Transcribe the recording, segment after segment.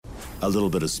A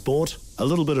little bit of sport, a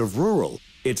little bit of rural.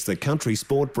 It's the Country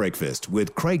Sport Breakfast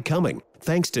with Craig Cumming,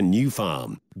 thanks to New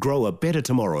Farm. Grow a better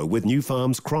tomorrow with New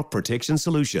Farm's crop protection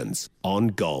solutions on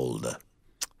Gold.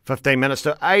 15 minutes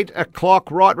to 8 o'clock.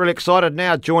 Right, really excited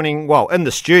now joining, well, in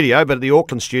the studio, but at the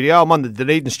Auckland studio. I'm on the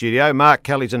Dunedin studio. Mark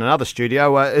Kelly's in another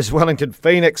studio. Is Wellington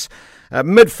Phoenix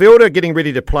midfielder getting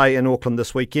ready to play in Auckland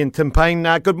this weekend. Tim Payne.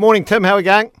 Good morning, Tim. How are you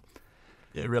going?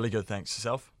 Yeah, really good. Thanks.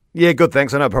 Yourself? Yeah, good,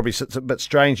 thanks. I know it probably it's a bit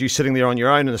strange you sitting there on your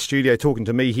own in the studio talking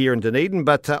to me here in Dunedin,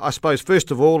 but I suppose,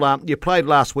 first of all, you played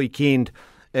last weekend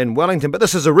in Wellington, but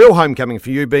this is a real homecoming for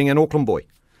you being an Auckland boy.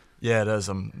 Yeah, it is.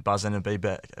 I'm buzzing to be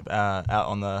back out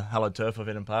on the hallowed turf of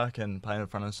Eden Park and playing in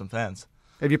front of some fans.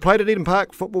 Have you played at Eden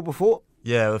Park football before?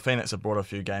 Yeah, the Phoenix have brought a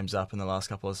few games up in the last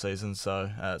couple of seasons,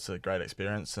 so it's a great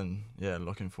experience and, yeah,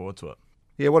 looking forward to it.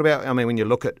 Yeah, what about, when you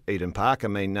look at Eden Park,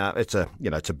 it's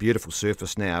a beautiful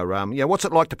surface now. What's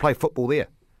it like to play football there?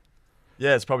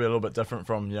 Yeah, it's probably a little bit different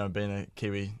from, being a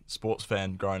Kiwi sports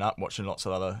fan growing up, watching lots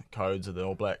of other codes of the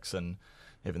All Blacks and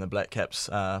even the Black Caps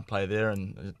play there,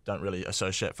 and don't really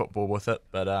associate football with it.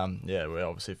 But, we're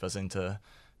obviously fizzing to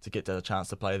get the chance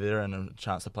to play there and a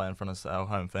chance to play in front of our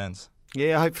home fans.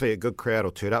 Yeah, hopefully a good crowd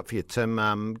will turn up for you,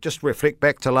 Tim. Just reflect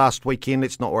back to last weekend.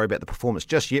 Let's not worry about the performance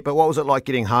just yet, but what was it like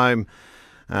getting home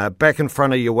back in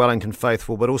front of your Wellington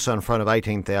faithful, but also in front of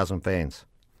 18,000 fans?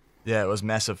 Yeah, it was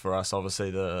massive for us. Obviously,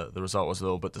 the result was a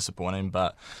little bit disappointing,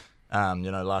 but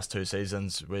last two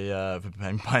seasons we've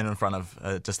been playing in front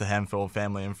of just a handful of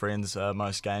family and friends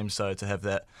most games. So to have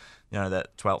that,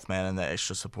 that 12th man and that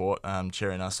extra support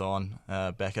cheering us on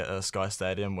back at Sky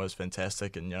Stadium was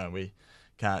fantastic. And we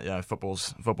can't,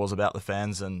 football's about the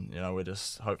fans, and we're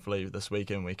just hopefully this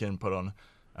weekend we can put on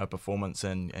a performance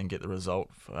and get the result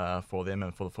for them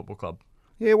and for the football club.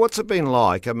 Yeah, what's it been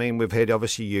like? We've had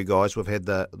obviously you guys, we've had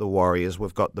the Warriors,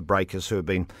 we've got the Breakers who have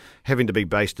been having to be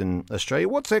based in Australia.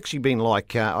 What's actually been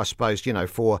like, I suppose,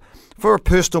 for a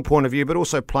personal point of view, but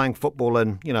also playing football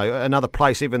in, another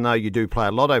place, even though you do play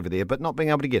a lot over there, but not being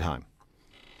able to get home?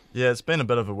 Yeah, it's been a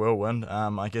bit of a whirlwind.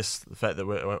 I guess the fact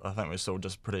that I think we're still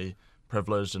just pretty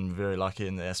privileged and very lucky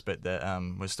in the aspect that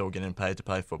we're still getting paid to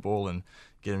play football and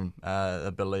getting the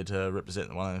ability to represent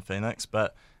the Wellington Phoenix,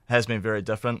 but it has been very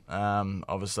different.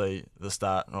 Obviously, the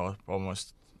start,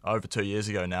 almost over 2 years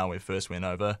ago now, we first went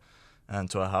over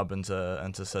into a hub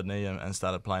into Sydney and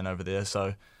started playing over there.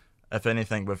 So, if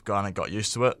anything, we've kind of got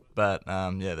used to it. But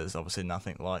there's obviously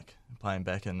nothing like playing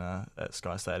back at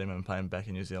Sky Stadium and playing back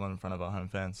in New Zealand in front of our home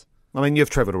fans. You've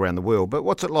travelled around the world, but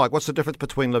what's it like? What's the difference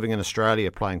between living in Australia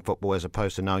playing football as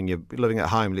opposed to knowing you're living at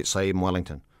home, let's say in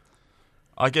Wellington?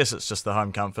 I guess it's just the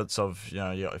home comforts of, you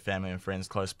got your family and friends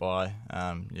close by.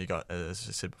 You got, as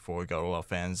I said before, we got all our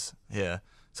fans here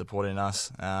supporting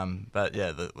us. But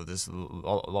yeah, there's a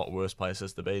lot worse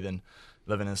places to be than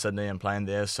living in Sydney and playing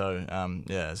there. So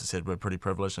as I said, we're pretty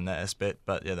privileged in that aspect.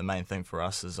 But yeah, the main thing for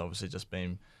us is obviously just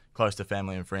being close to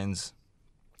family and friends.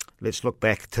 Let's look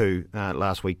back to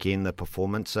last weekend, the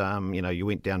performance. You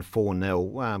went down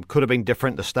 4-0. Could have been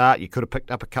different at the start. You could have picked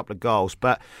up a couple of goals.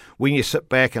 But when you sit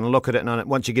back and look at it, and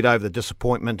once you get over the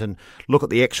disappointment and look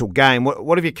at the actual game,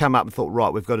 what have you come up and thought,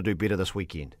 right, we've got to do better this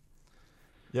weekend?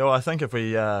 Yeah, well, I think if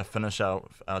we finish our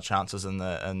chances in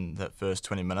that first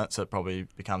 20 minutes, it probably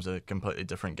becomes a completely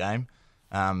different game.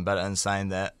 But in saying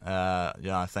that,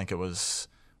 I think it was...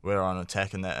 we were on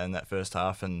attack in that first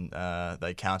half, and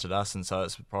they countered us, and so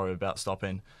it's probably about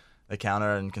stopping the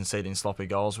counter and conceding sloppy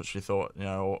goals, which we thought,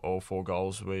 all 4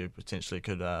 goals we potentially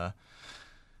could on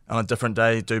a different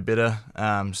day do better.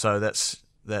 So that's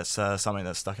something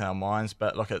that's stuck in our minds.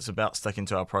 But look, it's about sticking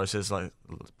to our processes like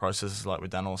we've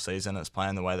done all season. It's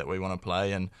playing the way that we want to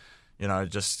play, and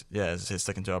as I said,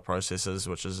 sticking to our processes,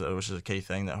 which is a key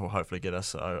thing that will hopefully get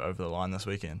us over the line this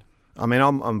weekend. I'm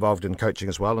involved in coaching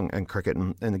as well and cricket,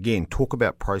 and again, talk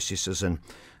about processes and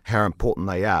how important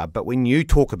they are. But when you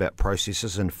talk about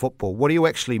processes in football, what do you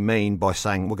actually mean by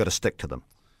saying we've got to stick to them?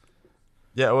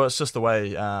 Yeah, well, it's just the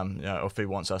way Uffy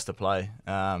wants us to play.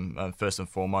 First and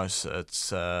foremost,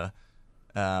 it's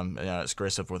it's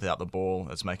aggressive without the ball.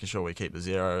 It's making sure we keep the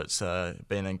zero. It's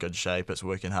being in good shape. It's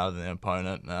working harder than the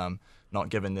opponent. Not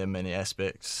giving them many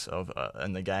aspects of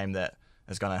in the game that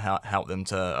is going to help them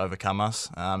to overcome us,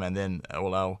 and then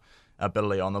all our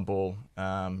ability on the ball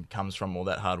comes from all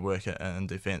that hard work in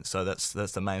defence. So that's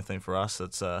the main thing for us.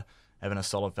 It's having a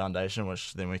solid foundation,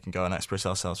 which then we can go and express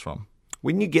ourselves from.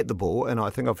 When you get the ball, and I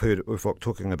think I've heard we're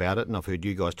talking about it, and I've heard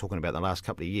you guys talking about it the last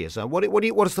couple of years.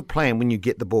 What is the plan when you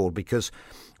get the ball? Because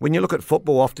when you look at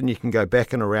football, often you can go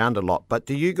back and around a lot. But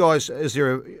do you guys?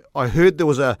 I heard there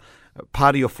was a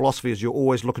part of your philosophy is you're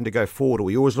always looking to go forward,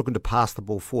 or you're always looking to pass the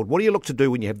ball forward. What do you look to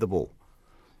do when you have the ball?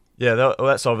 Yeah,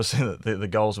 that's obviously the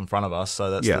goals in front of us. So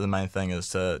that's Yeah. the main thing is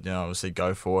to obviously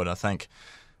go forward. I think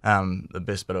the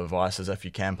best bit of advice is if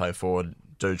you can play forward,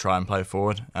 do try and play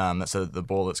forward. That's the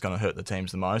ball that's going to hurt the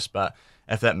teams the most. But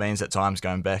if that means at times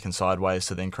going back and sideways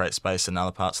to then create space in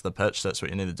other parts of the pitch, that's what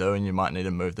you need to do. And you might need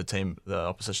to move the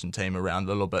opposition team around a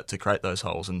little bit to create those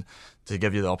holes and to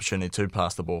give you the opportunity to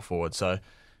pass the ball forward. So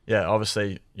yeah,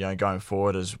 obviously going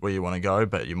forward is where you want to go,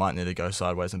 but you might need to go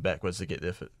sideways and backwards to get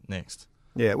there next.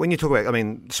 Yeah, when you talk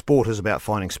about, sport is about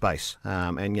finding space,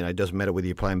 and it doesn't matter whether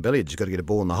you're playing billiards, you've got to get a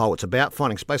ball in the hole. It's about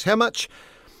finding space. How much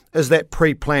is that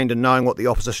pre-planned and knowing what the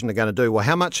opposition are going to do? Well,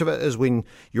 how much of it is when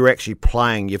you're actually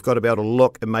playing, you've got to be able to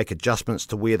look and make adjustments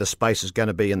to where the space is going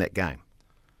to be in that game?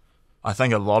 I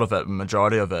think a lot of it,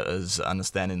 majority of it, is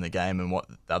understanding the game and what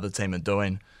the other team are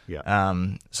doing. Yeah.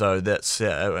 So that's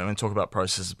when we talk about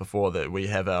processes before, that we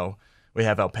have our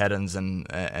patterns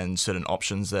and certain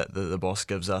options that the boss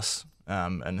gives us.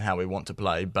 And how we want to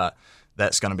play, but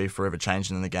that's going to be forever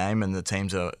changing in the game, and the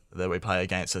teams that we play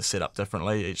against are set up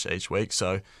differently each week.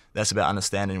 So that's about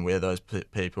understanding where those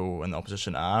people in the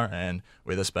opposition are and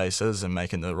where the space is, and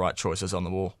making the right choices on the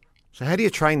ball. So how do you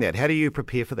train that? How do you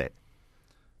prepare for that?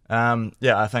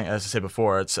 I think, as I said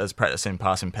before, it's practicing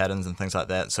passing patterns and things like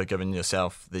that. So giving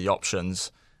yourself the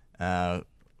options before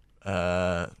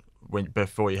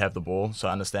you have the ball. So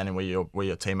understanding where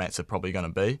your teammates are probably going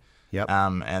to be. Yep.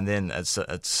 And then I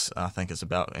think it's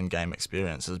about in-game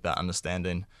experience. It's about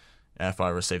understanding if I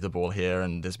receive the ball here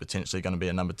and there's potentially going to be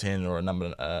a number 10 or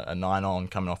a 9 on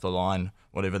coming off the line,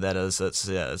 whatever that is. It's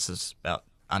just about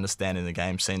understanding the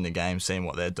game, seeing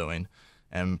what they're doing,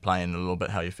 and playing a little bit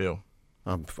how you feel.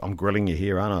 I'm grilling you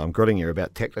here, aren't I? I'm grilling you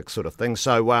about tactics sort of thing.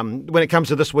 So when it comes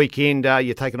to this weekend,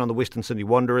 you're taking on the Western Sydney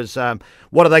Wanderers.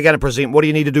 What are they going to present? What do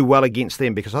you need to do well against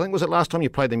them? Because I think, was it last time you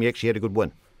played them, you actually had a good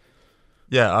win?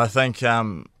 Yeah, I think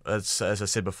it's, as I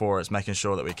said before, it's making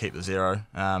sure that we keep the zero.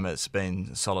 It's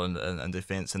been solid in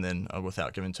defence, and then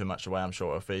without giving too much away, I'm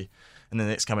sure if we, in the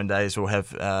next coming days, we'll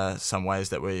have some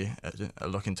ways that we are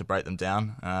looking to break them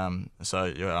down. So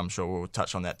I'm sure we'll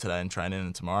touch on that today in training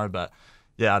and tomorrow. But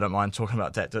yeah, I don't mind talking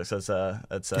about tactics. It's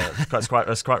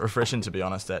quite refreshing, to be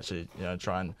honest, to actually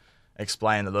try and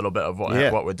explain a little bit of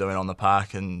what we're doing on the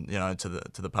park and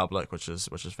to the public, which is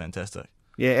fantastic.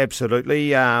 Yeah,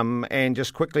 absolutely. And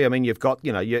just quickly, you've got,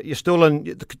 you're still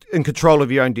in control of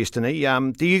your own destiny.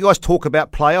 Do you guys talk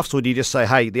about playoffs, or do you just say,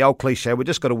 hey, the old cliche, we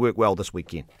just got to work well this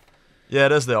weekend? Yeah,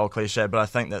 it is the old cliche, but I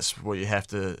think that's what you have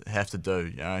to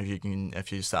do.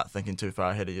 If you start thinking too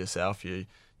far ahead of yourself, you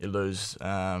lose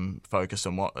focus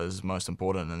on what is most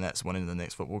important, and that's winning the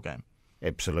next football game.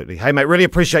 Absolutely. Hey, mate, really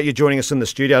appreciate you joining us in the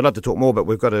studio. I'd love to talk more, but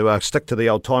we've got to stick to the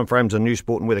old time frames and new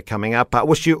sport and weather coming up. I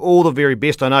wish you all the very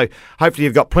best. I know, hopefully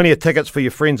you've got plenty of tickets for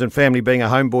your friends and family being a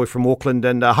homeboy from Auckland,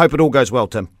 and I hope it all goes well,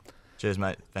 Tim. Cheers,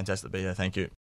 mate. Fantastic to be here. Thank you.